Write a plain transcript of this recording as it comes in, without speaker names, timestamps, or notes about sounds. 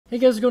Hey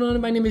guys, what's going on?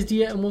 My name is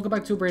Dia and welcome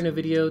back to a brand new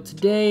video.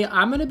 Today,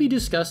 I'm going to be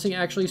discussing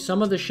actually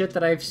some of the shit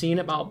that I've seen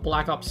about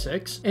Black Ops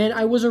 6. And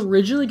I was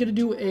originally going to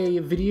do a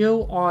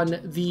video on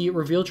the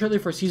reveal trailer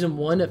for Season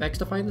 1 of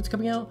X-Defiant that's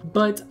coming out.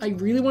 But I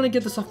really want to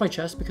get this off my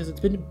chest because it's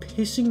been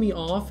pissing me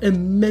off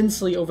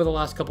immensely over the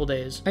last couple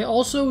days. I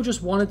also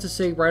just wanted to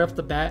say right off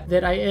the bat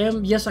that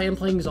yes, I am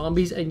playing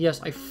zombies, and yes,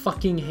 I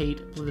fucking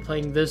hate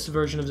playing this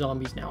version of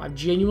zombies now. I've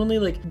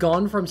genuinely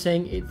gone from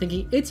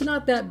thinking it's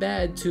not that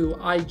bad to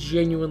I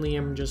genuinely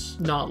am just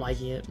not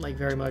liking it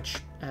very much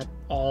at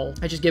all.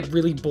 I just get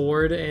really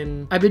bored,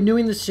 and I've been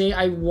doing the same.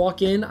 I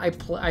walk in, I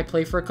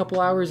play for a couple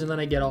hours, and then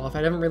I get off.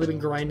 I haven't really been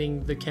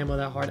grinding the camo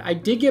that hard. I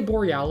did get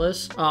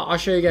Borealis. I'll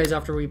show you guys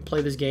after we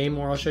play this game,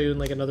 or I'll show you in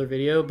another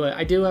video, but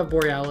I do have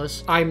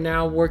Borealis. I'm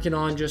now working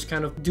on just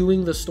kind of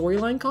doing the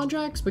storyline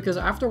contracts, because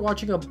after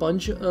watching a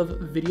bunch of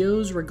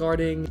videos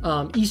regarding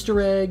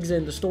Easter eggs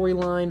and the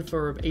storyline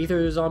for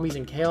Aether, Zombies,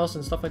 and Chaos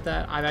and stuff like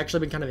that, I've actually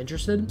been kind of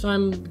interested. So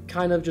I'm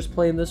kind of just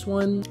playing this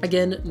one.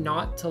 Again,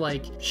 not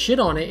to shit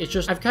on it. It's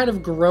just I've kind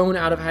of grown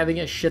out of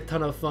having a shit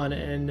ton of fun,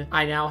 and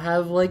I now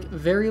have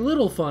very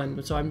little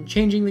fun. So I'm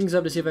changing things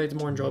up to see if it's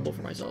more enjoyable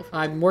for myself.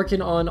 I'm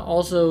working on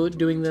also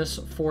doing this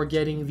for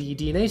getting the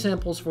DNA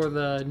samples for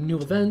the new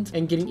event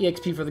and getting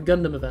EXP for the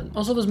Gundam event.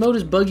 Also, this mode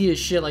is buggy as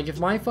shit. If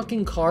my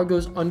fucking car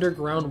goes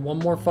underground one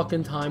more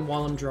fucking time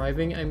while I'm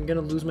driving, I'm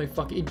gonna lose my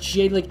fucking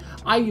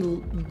I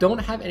don't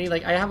have any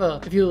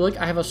if you look,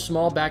 I have a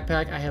small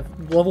backpack, I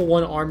have level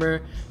 1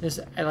 armor,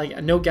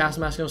 no gas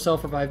mask, no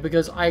self-revive,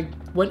 because I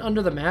went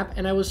under the map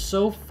and I was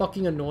so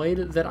fucking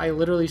annoyed that I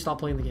literally stopped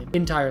playing the game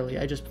entirely.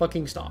 I just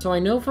fucking stopped. So I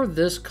know for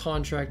this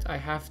contract, I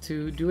have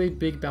to do a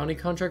big bounty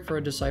contract for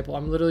a disciple.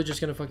 I'm literally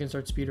just gonna fucking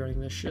start speedrunning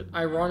this shit.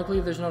 Ironically,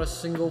 there's not a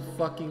single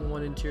fucking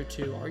one in tier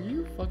 2. Are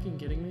you fucking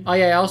kidding me? Oh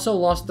yeah, I also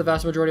lost the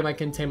vast majority of my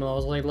containment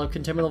levels. I was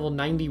containment level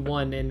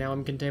 91, and now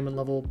I'm containment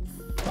level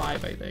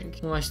 5, I think.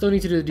 Well, I still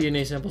need to do the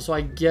DNA sample, so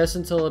I guess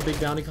until a big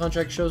bounty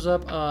contract shows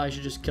up, I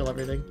should just kill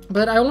everything.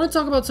 But I want to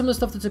talk about some of the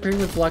stuff that's appearing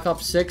with Black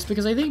Ops 6,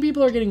 because I think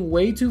people are getting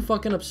way too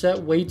fucking upset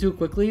way too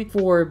quickly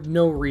for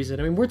no reason.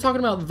 I mean, we're talking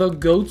about the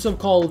goats of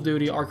Call of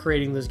Duty are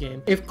creating this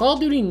game. If Call of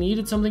Duty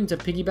needed something to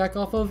piggyback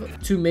off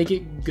of to make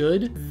it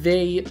good,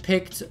 they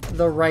picked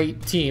the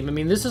right team. I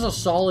mean, this is a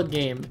solid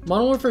game.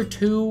 Modern Warfare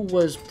 2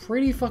 was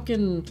pretty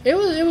fucking...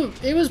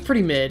 It was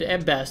pretty mid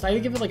at best.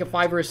 I'd give it a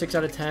 5 or a 6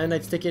 out of 10.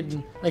 I'd stick it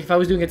in, if I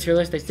was doing a tier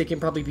list, I'd stick it in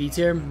probably B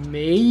tier,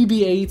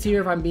 maybe A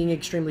tier if I'm being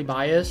extremely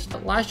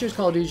biased. Last year's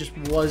Call of Duty just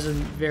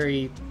wasn't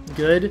very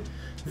good.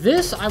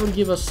 This, I would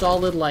give a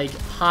solid,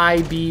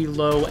 high B,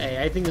 low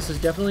A. I think this is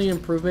definitely an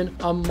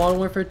improvement on Modern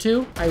Warfare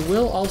 2. I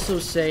will also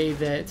say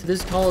that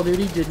this Call of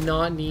Duty did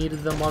not need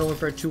the Modern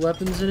Warfare 2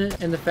 weapons in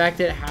it, and the fact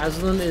that it has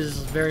them is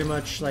very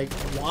much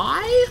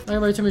why?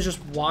 Everybody told me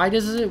just, why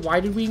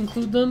did we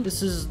include them?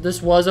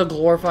 This was a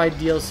glorified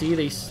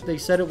DLC. They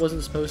said it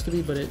wasn't supposed to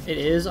be, but it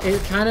is.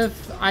 It kind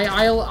of,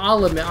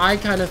 I'll admit, I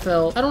kind of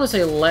felt, I don't want to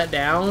say let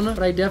down,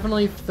 but I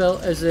definitely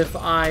felt as if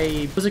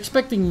I was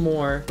expecting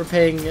more for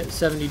paying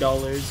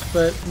 $70.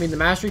 But I mean, the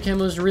mastery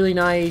camo was really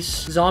nice.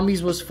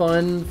 Zombies was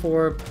fun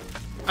for,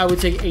 I would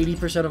say,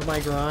 80% of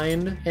my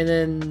grind, and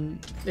then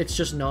it's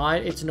just not.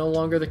 It's no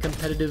longer the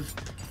competitive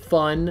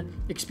fun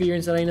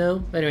experience that I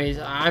know. Anyways,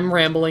 I'm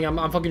rambling. I'm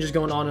fucking just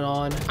going on and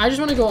on. I just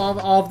want to go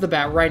off the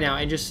bat right now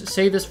and just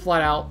say this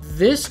flat out.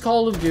 This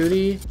Call of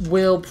Duty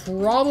will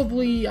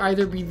probably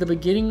either be the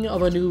beginning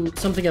of a new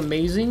something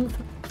amazing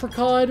for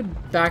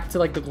COD, back to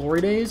the glory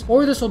days,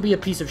 or this will be a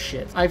piece of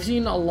shit. I've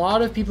seen a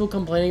lot of people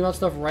complaining about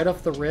stuff right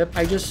off the rip.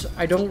 I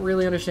don't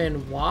really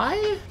understand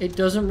why. It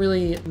doesn't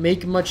really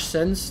make much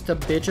sense to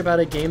bitch about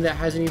a game that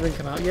hasn't even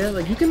come out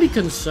yet. You can be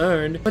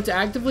concerned, but to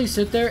actively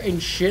sit there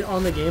and shit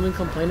on the game and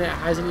complain that it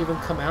hasn't even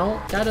come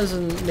out, that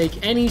doesn't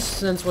make any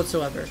sense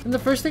whatsoever. And the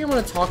first thing I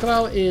want to talk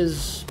about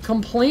is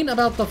complaint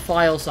about the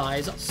file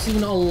size. I've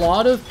seen a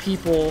lot of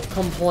people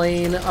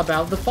complain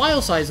about the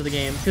file size of the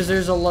game, because there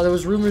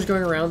was rumors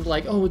going around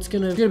oh, it's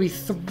gonna be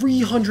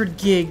 300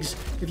 gigs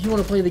if you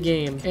want to play the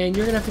game, and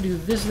you're gonna have to do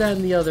this, that,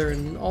 and the other,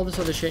 and all this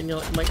other shit. And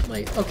you're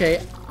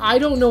okay, I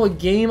don't know a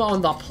game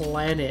on the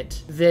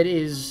planet that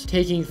is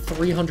taking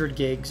 300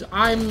 gigs.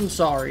 I'm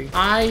sorry.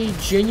 I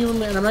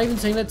genuinely, and I'm not even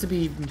saying that to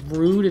be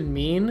rude and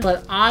mean,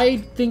 but I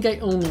think I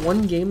own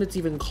one game that's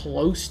even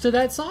close to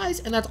that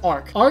size, and that's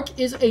Ark. Ark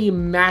is a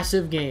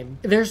massive game.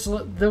 I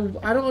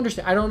don't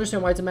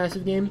understand why it's a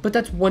massive game, but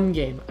that's one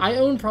game. I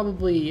own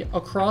probably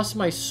across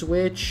my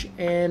Switch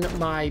and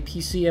my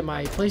PC and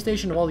my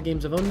PlayStation of all the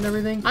games I've owned and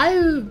everything,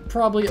 I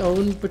probably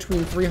own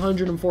between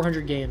 300 and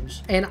 400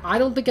 games, and I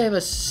don't think I have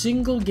a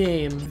single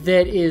game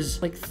that is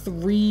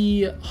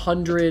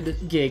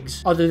 300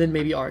 gigs other than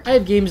maybe Ark. I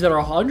have games that are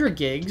 100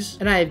 gigs,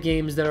 and I have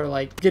games that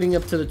are getting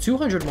up to the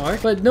 200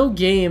 mark, but no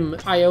game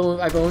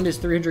I've owned is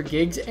 300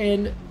 gigs,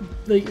 and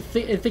like,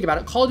 think about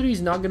it. Call of Duty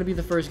is not going to be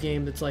the first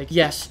game that's like,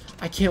 yes,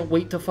 I can't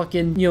wait to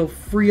fucking, you know,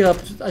 free up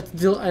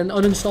and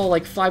uninstall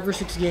like 5 or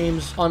 6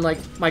 games on like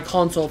my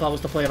console if I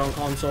was to play it on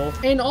console.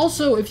 And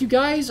also, if you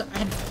guys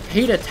had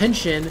paid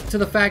attention to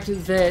the fact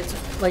that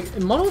like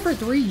in Modern Warfare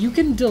 3, you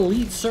can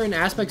delete certain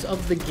aspects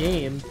of the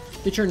game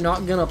that you're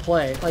not gonna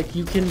play. Like,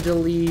 you can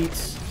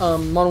delete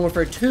Modern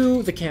Warfare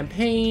 2, the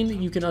campaign,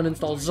 you can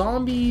uninstall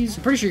zombies.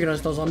 I'm pretty sure you can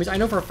uninstall zombies. I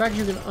know for a fact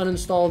you can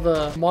uninstall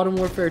the Modern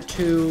Warfare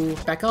 2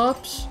 Spec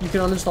Ops. You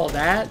can uninstall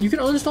that. You can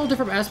uninstall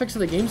different aspects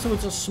of the game so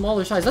it's a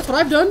smaller size. That's what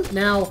I've done.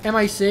 Now, am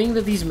I saying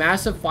that these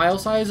massive file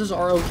sizes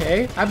are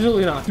okay?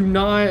 Absolutely not. Do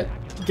not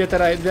get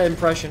that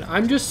impression.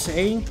 I'm just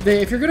saying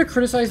that if you're gonna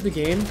criticize the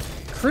game,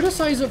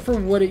 criticize it for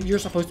what you're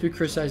supposed to be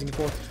criticizing it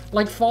for.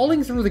 Like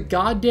falling through the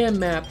goddamn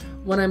map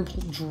when I'm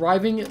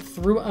driving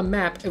through a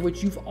map in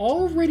which you've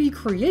already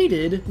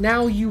created.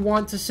 Now you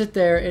want to sit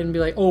there and be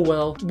like, oh,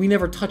 well, we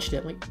never touched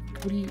it. Like,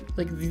 what do you,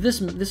 like, this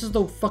is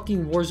the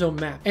fucking Warzone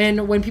map.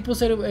 And when people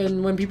said it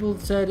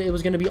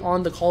was going to be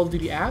on the Call of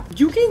Duty app,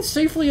 you can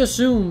safely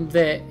assume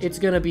that it's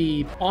going to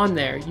be on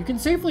there. You can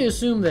safely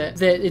assume that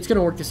it's going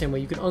to work the same way.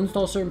 You can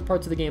uninstall certain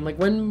parts of the game. Like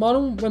when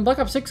Black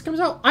Ops 6 comes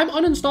out, I'm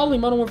uninstalling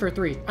Modern Warfare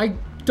 3. I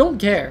don't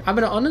care. I'm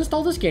gonna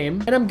uninstall this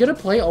game and I'm gonna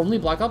play only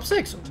Black Ops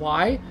 6.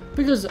 Why?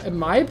 Because in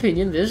my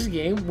opinion, this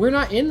game, we're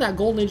not in that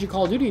golden age of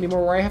Call of Duty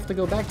anymore where I have to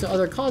go back to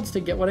other CODs to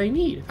get what I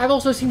need. I've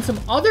also seen some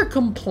other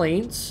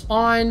complaints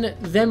on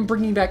them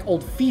bringing back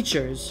old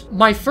features.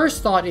 My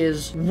first thought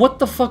is, what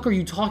the fuck are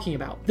you talking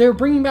about? They're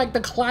bringing back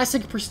the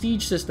classic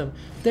prestige system.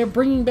 They're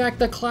bringing back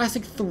the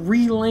classic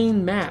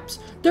 3-lane maps.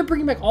 They're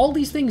bringing back all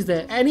these things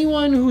that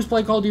anyone who's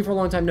played Call of Duty for a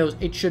long time knows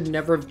it should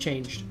never have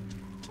changed.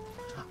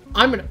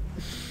 I'm gonna...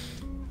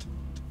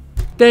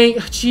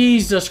 Thank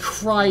Jesus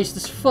Christ,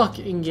 this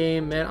fucking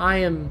game, man. I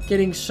am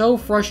getting so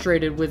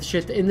frustrated with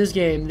shit in this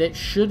game that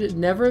should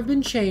never have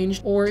been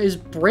changed or is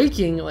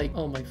breaking. Like,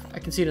 oh my, I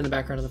can see it in the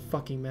background of the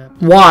fucking map.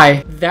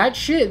 Why? That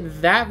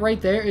shit, that right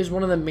there is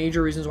one of the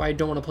major reasons why I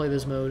don't want to play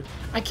this mode.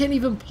 I can't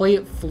even play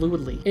it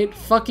fluidly. It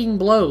fucking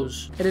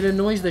blows and it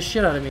annoys the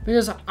shit out of me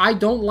because I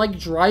don't like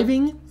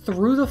driving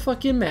through the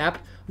fucking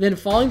map, then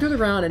falling through the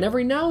ground, and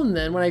every now and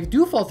then when I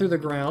do fall through the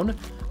ground,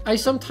 I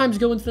sometimes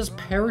go into this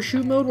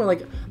parachute mode where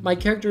like my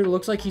character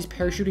looks like he's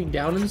parachuting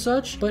down and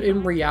such, but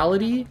in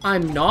reality,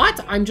 I'm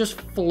not. I'm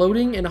just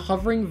floating and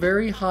hovering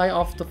very high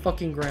off the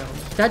fucking ground.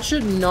 That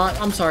should not,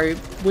 I'm sorry,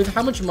 with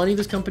how much money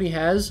this company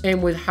has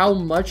and with how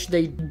much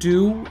they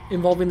do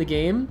involving the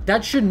game,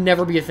 that should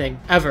never be a thing,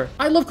 ever.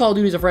 I love Call of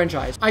Duty as a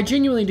franchise. I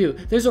genuinely do.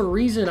 There's a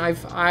reason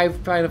I've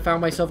kind of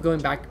found myself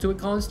going back to it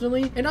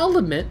constantly, and I'll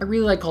admit, I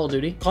really like Call of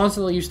Duty.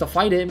 Constantly used to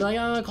fight it and be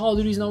like, Call of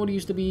Duty's not what it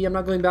used to be. I'm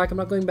not going back, I'm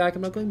not going back,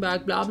 I'm not going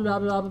back, blah, blah,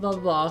 blah, blah, blah,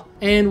 blah.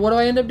 And what do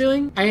I end up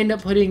doing? I end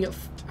up putting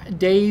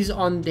days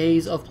on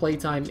days of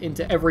playtime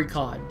into every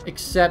COD,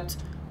 except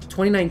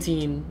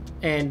 2019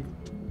 and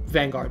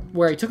Vanguard,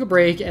 where I took a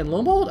break, and lo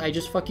and behold, I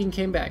just fucking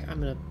came back. I'm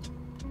gonna...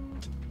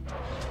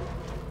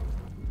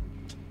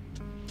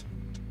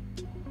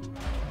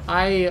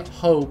 I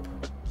hope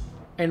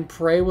and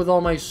pray with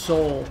all my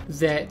soul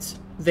that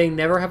they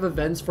never have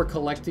events for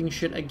collecting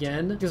shit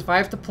again. Because if I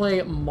have to play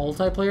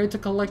multiplayer to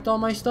collect all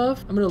my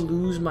stuff, I'm gonna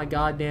lose my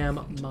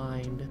goddamn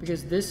mind.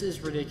 Because this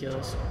is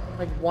ridiculous.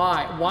 Like,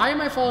 why? Why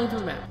am I falling through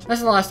the map? That's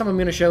the last time I'm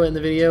gonna show it in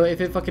the video.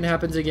 If it fucking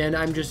happens again,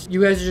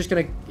 you guys are just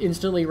gonna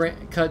instantly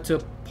cut to a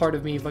part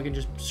of me fucking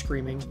just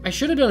screaming. I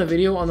should have done a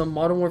video on the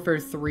Modern Warfare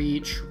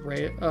 3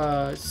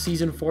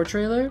 Season 4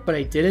 trailer, but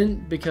I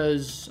didn't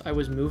because I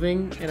was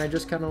moving, and I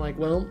just kind of like,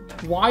 well,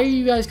 why are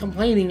you guys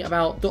complaining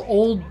about the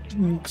old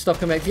stuff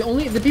coming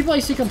back? The people I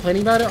see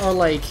complaining about it are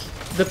like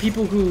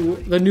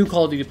the new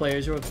Call of Duty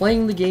players who are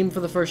playing the game for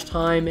the first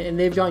time and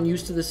they've gotten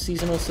used to this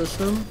seasonal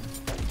system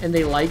and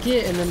they like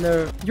it, and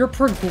then your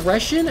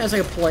progression as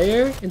a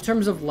player in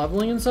terms of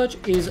leveling and such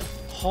is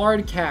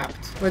hard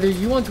capped. Whether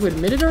you want to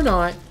admit it or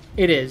not,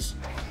 it is.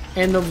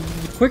 And the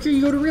quicker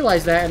you go to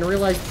realize that and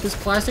realize this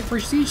classic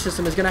prestige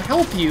system is going to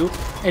help you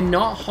and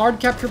not hard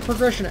cap your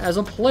progression as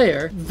a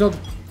player,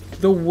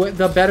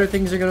 the better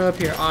things are going to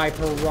appear. I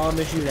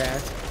promise you that.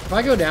 If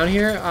I go down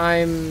here,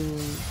 I'm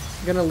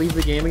gonna leave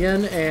the game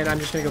again, and I'm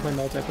just gonna go play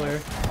multiplayer.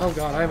 Oh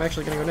god, I'm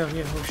actually gonna go down.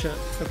 Yeah, oh shit.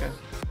 Okay.